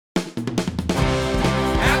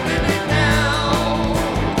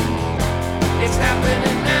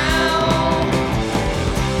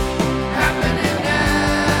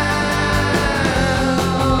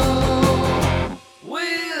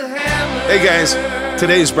Hey guys,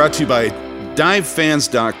 today is brought to you by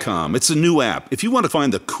DiveFans.com. It's a new app. If you want to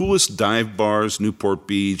find the coolest dive bars, Newport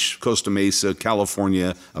Beach, Costa Mesa,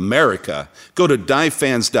 California, America, go to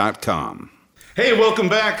DiveFans.com. Hey, welcome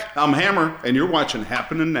back. I'm Hammer, and you're watching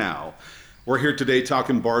Happening Now. We're here today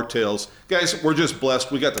talking bar tales. Guys, we're just blessed.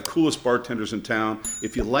 We got the coolest bartenders in town.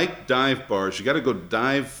 If you like dive bars, you got to go to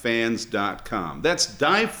DiveFans.com. That's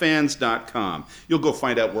DiveFans.com. You'll go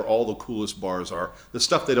find out where all the coolest bars are, the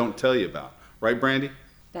stuff they don't tell you about. Right, Brandy?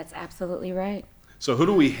 That's absolutely right. So who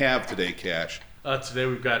do we have today, Cash? Today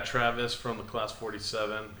we've got Travis from the Class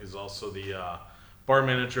 47. He's also the bar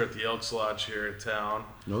manager at the Elks Lodge here in town.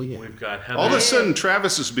 Oh, yeah. We've got Heather. All of a sudden,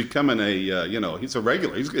 Travis is becoming he's a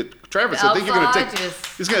regular. Travis, I think you're going to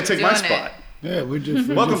he's going to take my spot. Yeah, we're just...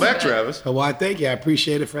 Welcome back, Travis. Oh, well, thank you. I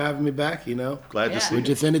appreciate it for having me back, you know. Glad to see We're you.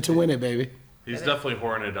 just in it to win it, baby. He's definitely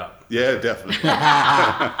whoring it up. Yeah, definitely.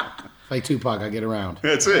 Like Tupac, I get around.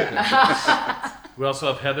 That's it. We also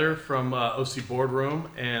have Heather from OC Boardroom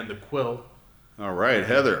and the Quill. All right,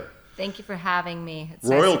 Heather. Thank you for having me. It's nice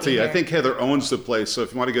to be Royalty. I here. think Heather owns the place, so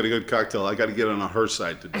if you want to get a good cocktail, I got to get it on her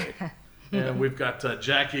side today. And we've got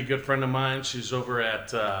Jackie, a good friend of mine. She's over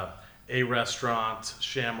at A Restaurant,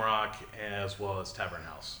 Shamrock, as well as Tavern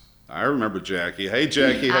House. I remember Jackie. Hey,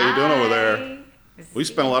 Jackie, how you doing over there? We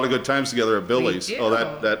spent a lot of good times together at Billy's. do. Oh,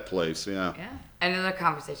 that place, yeah. Yeah. Another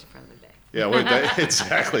conversation for another day. Yeah, wait,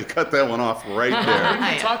 exactly. Cut that one off right We there.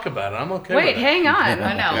 can talk about it. I'm okay with Wait, it. hang on.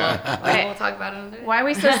 I know. Wait. We'll talk about it another day. Why are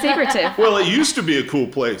we so secretive? Well, it used to be a cool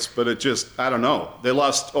place, but it just, I don't know. They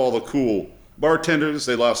lost all the cool bartenders.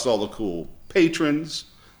 They lost all the cool patrons.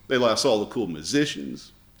 They lost all the cool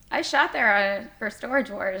musicians. I shot there for Storage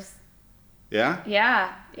Wars. Yeah?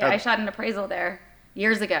 Yeah, How- I shot an appraisal there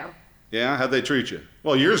years ago. Yeah? How'd they treat you?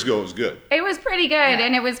 Well, years ago it was good. It was pretty good,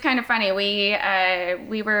 and it was kind of funny.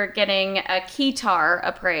 We were getting a keytar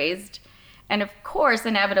appraised, and of course,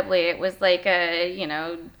 inevitably, it was like a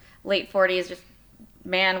late 40s, just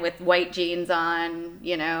man with white jeans on,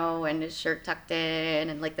 and his shirt tucked in,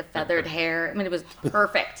 and like the feathered hair. I mean, it was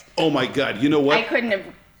perfect. Oh my God! You know what? I couldn't have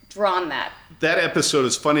drawn that. That episode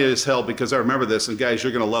is funny as hell because I remember this, and guys,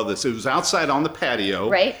 you're gonna love this. It was outside on the patio,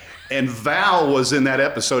 Right. And Val was in that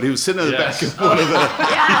episode. He was sitting in the Yes. back of one of the. It was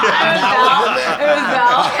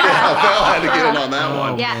Val. Yeah, Val had to get in on that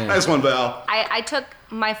one. Yeah. Nice one, Val. I took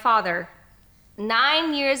my father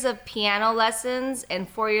 9 years of piano lessons and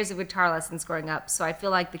 4 years of guitar lessons growing up. So I feel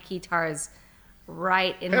like the guitar is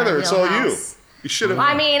right in Heather, my it's all you. wheelhouse. You should have. Well,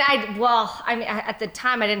 I mean, at the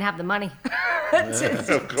time I didn't have the money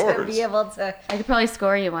Of course. to be able to. I could probably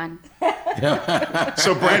score you one.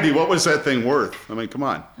 So, Brandy, what was that thing worth? I mean, come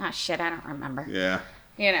on. Oh shit, I don't remember. Yeah.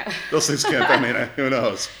 You know, Those things can't. I mean, who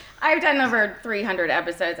knows? I've done over 300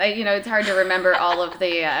 episodes. It's hard to remember all of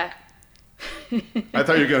the. I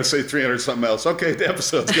thought you were going to say 300 something else. Okay, the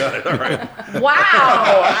episode's got it. All right.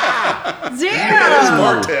 Wow! It's Damn!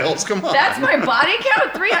 Bar Tales. Come on. That's my body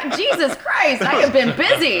count. 300. Jesus Christ! I have been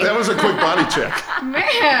busy, That was a quick body check.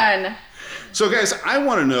 man. So, guys, I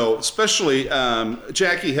want to know, especially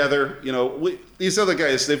Jackie, Heather, these other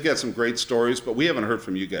guys, they've got some great stories, but we haven't heard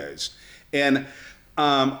from you guys. And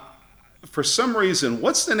for some reason,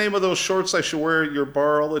 what's the name of those shorts I should wear at your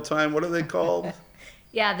bar all the time? What are they called?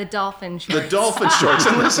 Yeah, the dolphin shorts. The dolphin shorts.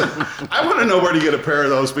 And listen, I want to know where to get a pair of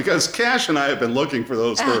those because Cash and I have been looking for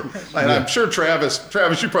those for, and I'm sure Travis,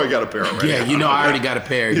 you probably got a pair already. Yeah, I already got a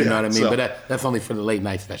pair, you know what I mean? so- But that's only for the late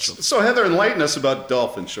night specials. So, Heather, enlighten us about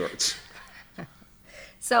dolphin shorts.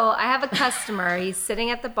 So I have a customer. He's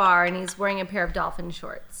sitting at the bar and he's wearing a pair of dolphin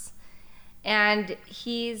shorts. And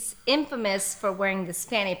he's infamous for wearing this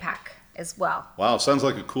fanny pack as well. Wow, sounds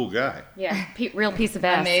like a cool guy. Yeah, real piece of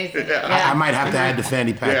ass. Amazing. I might have to add the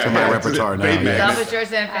fanny pack to my repertoire now. Baby Yeah. man. Dolphin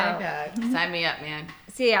shorts and fanny pack. Sign me up, man.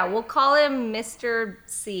 So yeah, we'll call him Mr.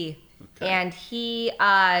 C. Okay. And he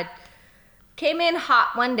came in hot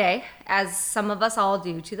one day, as some of us all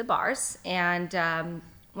do to the bars, and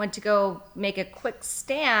went to go make a quick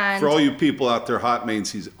stand. For all you people out there, hot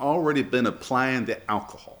means he's already been applying the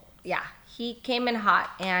alcohol. Yeah, he came in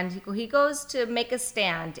hot, and he goes to make a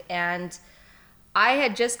stand, and I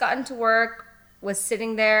had just gotten to work, was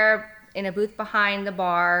sitting there in a booth behind the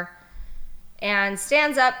bar, and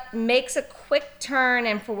stands up, makes a quick turn,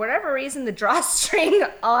 and for whatever reason, the drawstring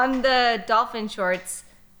on the dolphin shorts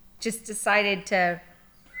just decided to.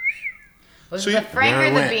 Was So it the you- Frank There or it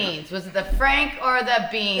the went. beans? Was it the Frank or the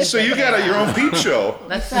beans? So you got your own peep show.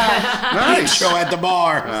 Let's Nice. Show at the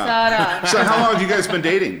bar. So how long have you guys been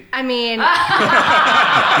dating? I mean,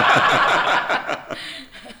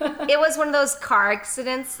 It was one of those car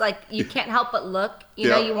accidents. Like you can't help but look. You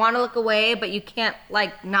know, Yeah. you want to look away, but you can't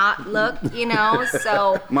like not look. You know,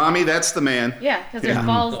 so. Mommy, that's the man. Yeah, because there's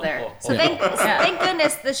balls there. So thank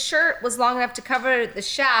goodness the shirt was long enough to cover the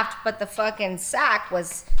shaft, but the fucking sack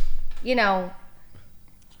was, you know,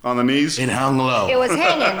 On the knees. It hung low. it was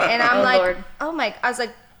hanging, and I'm Oh, like, Lord. oh my, I was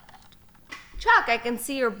like, Chuck, I can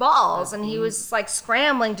see your balls, and he was like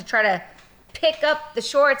scrambling to try to pick up the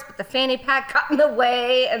shorts, but the fanny pack got in the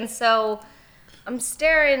way, and so I'm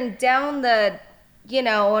staring down the, you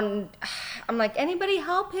know, and I'm like, anybody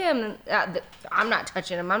help him? I'm not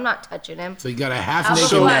touching him. I'm not touching him. So you got a half I'll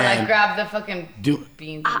naked go man. like grab the fucking Do-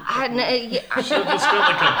 beans. Should have just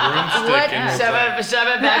got like a broomstick What? and Shove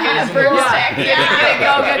it back in his broomstick. Yeah,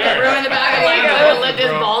 go get the room in the back and like lift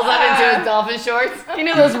his balls up into his dolphin shorts. You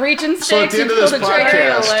know those reaching sticks? So at the end of you this pull the trigger?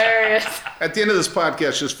 podcast, Hilarious. at the end of this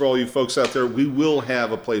podcast, just for all you folks out there, we will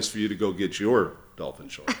have a place for you to go get your dolphin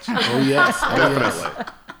shorts. Oh yes. Oh, yes.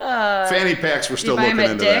 Definitely. Fanny packs, we're still buy 'em looking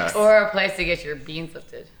at into Dick's? that. Or a place to get your beans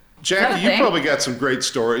lifted. Jackie, that a you thing? probably got some great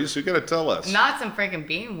stories. You got to tell us. Not some freaking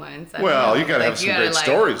bean ones. I don't Well, know. you gotta have some you great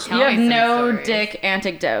stories. tell You have me some no stories. dick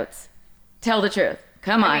anecdotes. Tell the truth.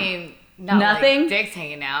 Come on. I mean, not Nothing? like dicks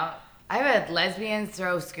hanging out. I've had lesbians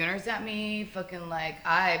throw schooners at me. Fucking like,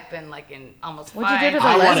 I've been like in almost What'd you do five. to the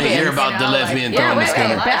I want to lesbians? hear about the You know, like- lesbian yeah, throwing the wait,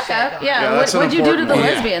 schooner. back up. Yeah, Yeah, that's an what'd you do to the important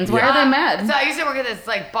one. lesbians? Why are they mad? So I used to work at this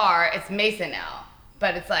like bar. It's Mason now,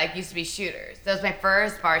 but it's like used to be Shooters. That was my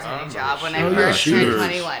first bartending job when I Shooters. first turned Shooters.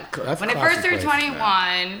 21. That's When a I first classy turned place.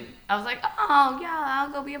 21, I was like, oh yeah,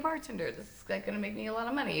 I'll go be a bartender. This is like gonna make me a lot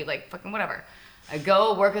of money. Like fucking whatever. I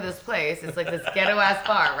go work at this place. It's like this ghetto ass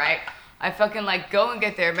bar, right? I fucking like go and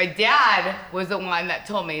get there. My dad was the one that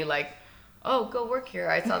told me like, oh, go work here.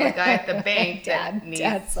 I saw the guy at the bank that needs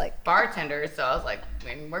Dad's like- bartenders, so I was like,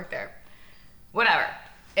 maybe work there. Whatever.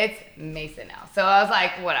 It's Mason now. So I was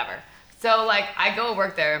like, whatever. So like I go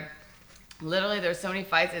work there. Literally there's so many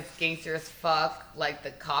fights, it's gangster as fuck. Like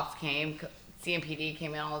the cops came, CMPD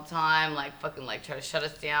came in all the time, like fucking like try to shut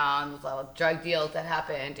us down. There's a lot of drug deals that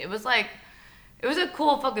happened. It was a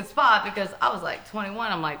cool fucking spot because I was like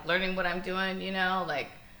 21. I'm like learning what I'm doing, you know, like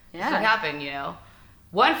that's what Yeah. happened, you know.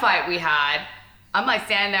 One fight we had, I'm like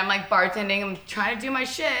standing there, I'm like bartending, I'm trying to do my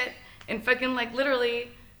shit, and fucking like literally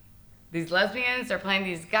these lesbians are playing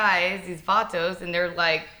these guys, these vatos, and they're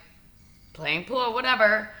like playing pool or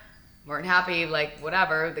whatever. Weren't happy, like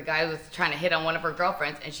whatever. The guy was trying to hit on one of her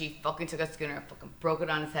girlfriends, and she fucking took a schooner and fucking broke it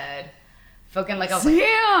on his head. Fucking like I was like,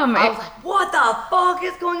 Damn! I was like, what the fuck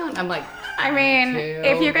is going on? I'm like, I mean,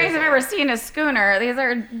 if you guys have ever seen a schooner, these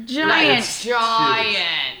are giant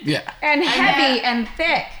giant. Yeah. and heavy and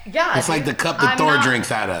thick. Yeah, It's like the cup that I'm Thor not-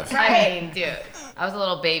 drinks out of. I mean, dude, I was a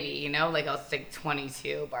little baby, you know, like I was like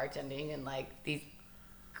 22 bartending, and like these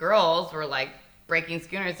girls were like breaking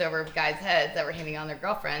schooners over guys' heads that were hitting on their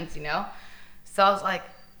girlfriends, you know. So I was like,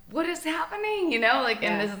 what is happening, you know? Like,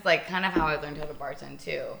 and this is like kind of how I learned how to bartend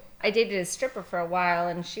too. I dated a stripper for a while,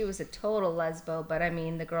 and she was a total lesbo. But I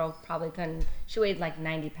mean, the girl probably couldn't. She weighed like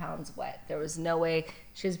 90 pounds wet. There was no way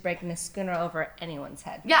she was breaking a schooner over anyone's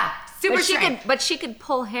head. Yeah, super But she strength. could. But she could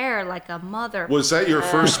pull hair like a mother. Was that your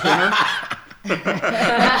first spinner?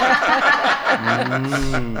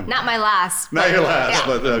 Not my last. Not but- your last, yeah.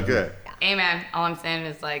 but okay. Hey man, all I'm saying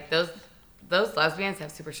is like those lesbians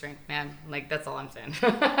have super strength, man. Like that's all I'm saying.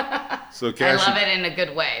 So I Cassie, love it in a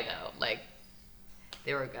good way though. Like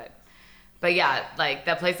they were good. But yeah, like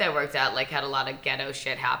that place I worked at like had a lot of ghetto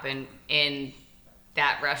shit happen in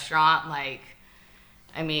that restaurant. Like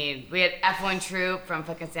I mean, we had F1 Troop from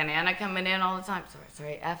fucking Santa Ana coming in all the time.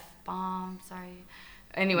 Sorry, F-bomb, sorry.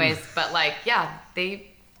 Anyways, but like yeah,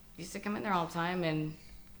 they used to come in there all the time, and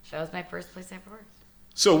that was my first place I ever worked.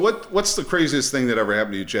 so what's the craziest thing that ever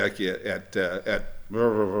happened to you, Jackie, at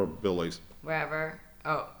Billy's? Wherever.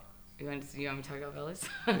 Oh, you want me to talk about Billy's?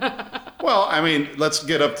 Well, I mean, let's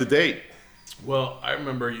get up to date. Well, I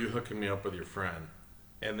remember you hooking me up with your friend,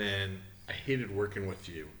 and then I hated working with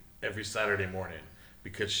you every Saturday morning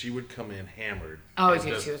because she would come in hammered. Oh, and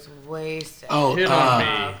dude, just she was wasted. Oh, hit on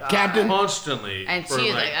me Captain. constantly And for she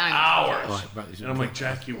was like like, I don't hours. Oh, I probably should And I'm like,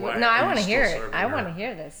 Jackie, why? No, I are want to you hear still it. serving I her? want to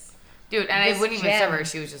hear this. Dude, and I This wouldn't even gem. serve her.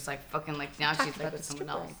 She was just like fucking like now she's like with someone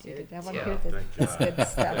else, dude. I want to Yeah. hear this. Thank This good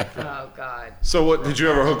stuff. Oh god. So what, did you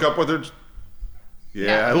ever hook up with her?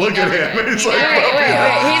 Yeah, No, he look at never him. did. He's He like, never Wait,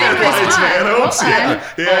 he didn't Lights, respond. man. Hold Oops. on.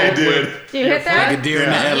 Yeah, he did. Do you hit Like a that? deer in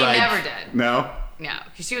the Yeah. He headlights. never did. No? No,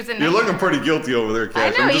 because she was in. You're looking pretty guilty over there, I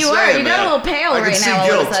Cassie. know, I'm just you were. saying, You got a man. little pale I can right see now all of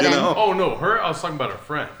a guilt, you sudden. know? Oh no, her. I was talking about her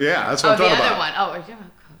friend. Yeah, that's Oh, what the I'm talking other about. one. Oh, yeah.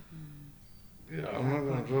 Yeah, I'm not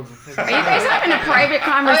gonna drop the fucking. Are you guys having a private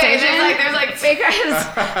conversation? there's like because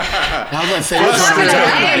I was gonna say, which one are we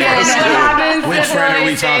talking about? Which friend are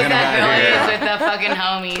we talking about here? With the fucking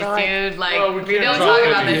homies, dude. Like, Well, we can't don't talk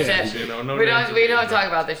about any this names, shit. You know, no We names don't. We will don't be talk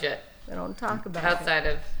about this shit We don't talk about outside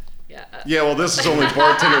of. Yeah. Yeah, well, this is only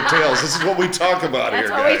bartender tales. This is what we talk about here,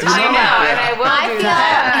 That's what we guys. talk I know, about. and I will I do feel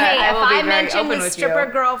that. hey, I if will be I very mention open the with stripper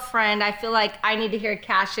you. girlfriend, I feel like I need to hear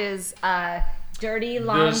Cash's dirty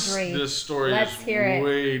laundry. This story Let's is hear it.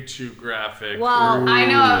 way too graphic. Well, I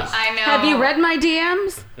know. I know. Have you read my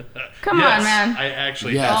DMs? Come Yes, on, man. I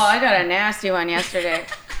actually. Yes. Oh, I got a nasty one yesterday.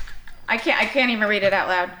 I can't even read it out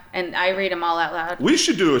loud, and I read them all out loud. We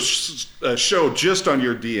should do a show just on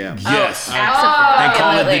your DMs. Yes. Absolutely. And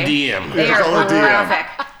call it the DM. They Call are it DM.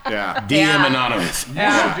 graphic. Yeah. DM Yeah. Anonymous. You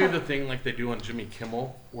should do the thing like they do on Jimmy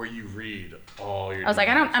Kimmel, where you read all your. I was like,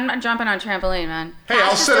 I'm not jumping on trampoline, man. Hey,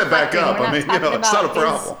 I'll set it back up. We're I not mean, you talking know, it's not a about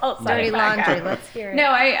his problem. Oh, Dirty sorry, back laundry. up. Let's hear it. No,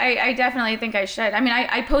 I definitely think I should. I mean,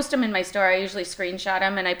 I post them in my store. I usually screenshot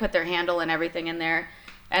them and I put their handle and everything in there,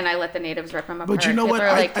 and I let the natives rip them apart. But you know People what?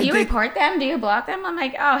 are like, I do you think- report them? Do you block them? I'm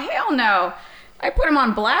like, oh hell no. I put them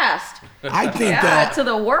on blast. I think Yeah, that to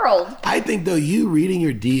the world. I think though you reading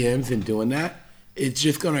your DMs and doing that, it's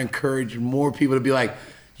just gonna encourage more people to be like,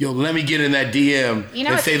 yo, let me get in that DM You know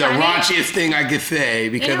and what's say the funny? raunchiest thing I could say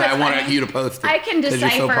because You know I what's want funny? you to post it. I can 'cause you're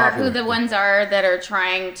so decipher popular. who the ones are that are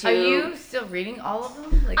trying to. Are you still reading all of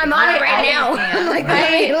them? Like, I'm if on I it right read now. all of I'm them, like,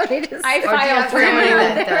 let me just. I do you file have through. family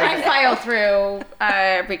that does I it? file through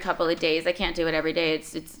every couple of days. I can't do it every day.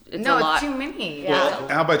 It's no, a lot. it's too many. Yeah.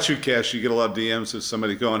 How about you, Cash? You get a lot of DMs of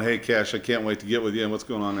somebody going, "Hey, Cash, I can't wait to get with you." And what's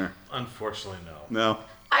going on there? Unfortunately, no. No.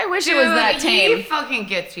 I wish Dude, it was that he tame. fucking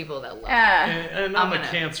gets people that love him. Yeah. And I'm I'm a gonna-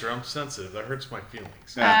 Cancer. I'm sensitive. That hurts my feelings.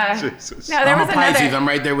 Yeah, Jesus. No, there I'm was a Pisces. another. I'm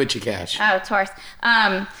right there with you, Cash. Oh, Taurus.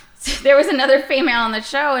 So there was another female on the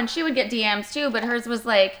show, and she would get DMs too, but hers was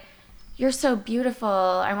like, "You're so beautiful.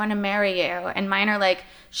 I want to marry you." And mine are like,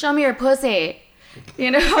 "Show me your pussy."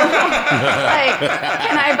 You know, like,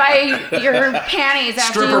 can I buy your panties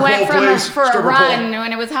after Stripper you went pole, please. for a Stripper run pole.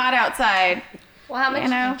 when it was hot outside? Well, how much You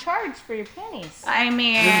know? do you charge for your panties? I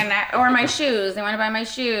mean, or my shoes. They want to buy my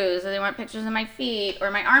shoes, or they want pictures of my feet,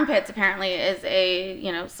 or my armpits. Apparently, is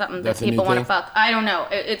something that That's a new people want to thing? fuck. I don't know.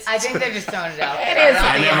 It's I think they're just throwing it out. it is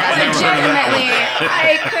I never heard of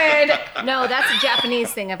legitimately. No, that's a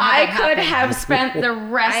Japanese thing. I've had I that could happen. have spent the I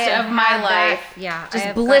rest have of my had that, life yeah, I just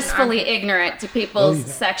have gotten blissfully armpit- ignorant to people's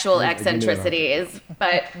sexual eccentricities.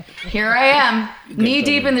 But here I am, knee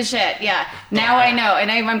deep in the shit. Yeah, now I know.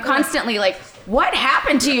 And I'm constantly like, what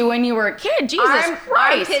happened to you when you were a kid? Jesus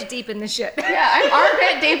Christ. Armpit deep in the shit. Yeah, I'm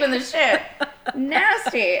armpit deep in the shit.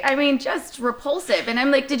 Nasty. I mean, just repulsive. And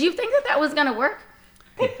I'm like, did you think that was going to work?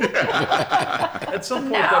 At some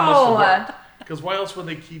point, that No. must have worked. Because why else would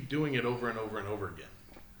they keep doing it over and over and over again?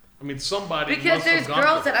 I mean, somebody Because must have there's gone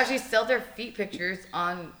girls for that this. actually sell their feet pictures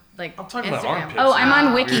on like I'm talking Instagram. about armpits. Oh, I'm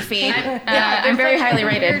on Weird. WikiFeed. Yeah, I'm very there's, like, highly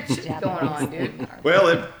weird rated. shit going on, dude. Well,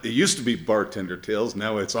 it used to be bartender tales.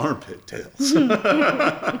 Now it's armpit tales.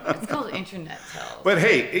 It's called internet tells. But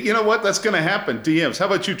hey, you know what? That's going to happen. DMs. How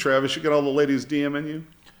about you, Travis? You got all the ladies DMing you?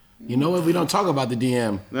 You know what? We don't talk about the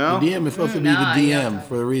DM. No? The DM is supposed to be No, the you DM don't.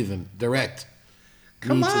 for a reason. Direct.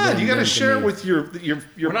 Come Me to on, them, you got to them share it me. with your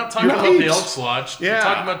We're not talking your about the peeps. Elks Lodge. Yeah. We're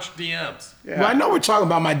talking about your DMs. Well, I know we're talking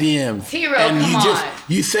about my DMs. T-Row, and come on.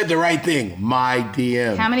 you said the right thing. My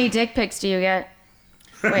DM. How many dick pics do you get?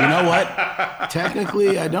 You know what?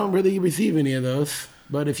 Technically, I don't really receive any of those.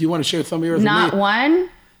 But if you want to share some of yours Not with me, one?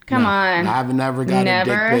 Come no. on. I've never got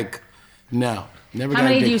Never? a dick pic. No, never How got a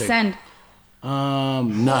many dick do you pic. send?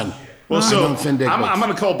 None. Well, I so don't send dick I'm pics.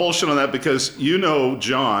 going to call bullshit on that because you know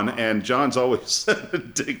John, and John's always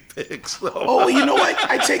sending dick pics. So. Oh, you know what?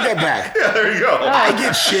 I take that back. Yeah, there you go. I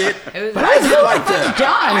get shit, was- but I get like fuck's the.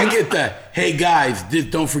 John? I get the. Hey guys,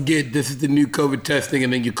 don't forget this is the new COVID testing,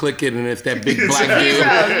 and then you click it, and it's that big black dude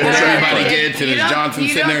that everybody gets, and You it's don't- Johnson you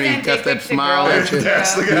sitting don't there, and he send got dick that pics to smile girls. at you.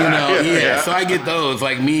 That's the You guy. know, yeah. Yeah. So I get those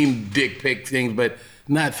like mean dick pic things, but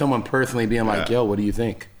not someone personally being like, "Yo, what do you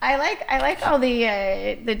think?" I like all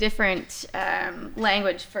the different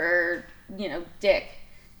language for dick.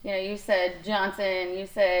 You know, you said Johnson. You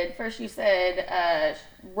said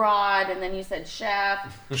rod, and then you said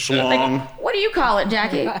shaft. Schlong. What do you call it,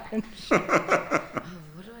 Jackie? I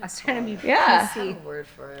was trying to be Yeah. I have PC. a word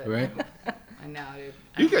for it. Right? I know, dude.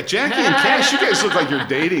 You got Jackie and Cash. You guys look like you're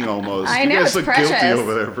dating almost. I you know, guys it's look precious. guilty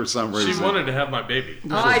over there for some reason. She wanted to have my baby.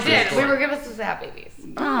 Oh, I did. We were supposed to have babies.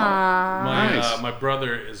 Aww. My Nice. my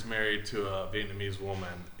brother is married to a Vietnamese woman,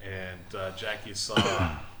 and Jackie saw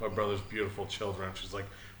my brother's beautiful children. She's like,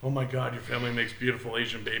 oh my God, your family makes beautiful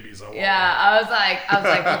Asian babies. I want Yeah, I was like,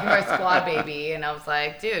 looking for a squad baby, and I was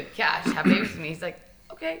like, dude, Cash, have babies with me. He's like,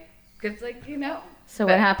 okay, cause like So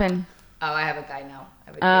But- what happened? Oh, I have a guy now.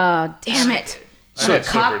 I have a dude. Oh, damn it. So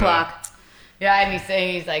Cock block. Yeah, and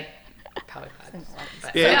he's like, probably not.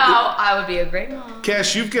 But Yeah. no, I would be a great mom.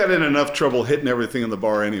 Cash, you've got in enough trouble hitting everything in the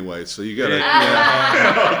bar anyway, so you gotta.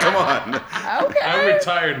 Yeah. Come on. I'm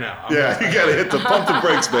retired now. Yeah, you gotta hit the pump the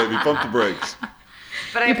brakes, baby. Pump the brakes.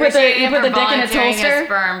 But I You put the- appreciate you him put for the dick in its volunteering holster? his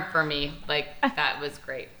sperm for me. Like that was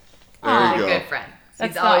great. There you He's go. a good friend.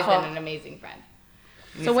 That's He's always thoughtful. been an amazing friend.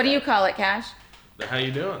 So what do you call it, Cash? How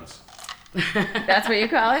you doing? That's what you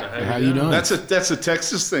call it? How you doing? That's a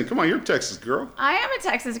Texas thing. Come on, you're a Texas girl. I am a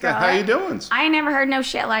Texas girl. How you doing? I ain't never heard no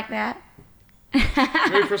shit like that.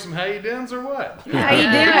 Ready for some how you doings or what? How you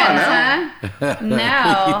doing, huh?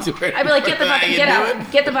 No. You doing? I'd be like, get the fuck, How you get doing?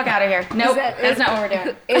 out, get the fuck out of here. Nope, that's not what we're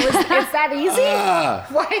doing. It's that easy? Ah.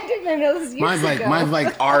 Why didn't I know this years Mine's ago?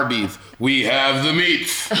 like Arby's. We have the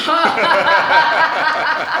meats.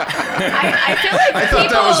 I feel like I thought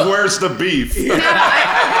that was where's the beef. there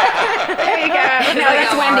you go. No,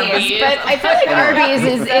 that's Wendy's. Arby's. But I feel like Arby's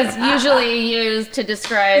is usually used to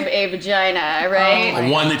describe a vagina, right?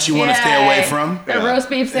 One that you want to stay away from. The roast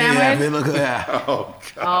beef Yeah, sandwich. they look at that. Oh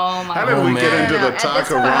God. Oh my How did God. we man. get into the At this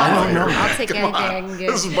taco point, Rama? I'll take anything I can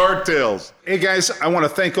get. This is Bart Tales. Hey guys, I want to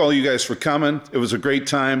thank all you guys for coming. It was a great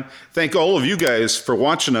time. Thank all of you guys for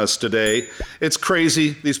watching us today. It's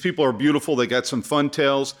crazy. These people are beautiful. They got some fun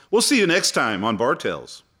tales. We'll see you next time on Bart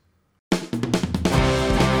Tales.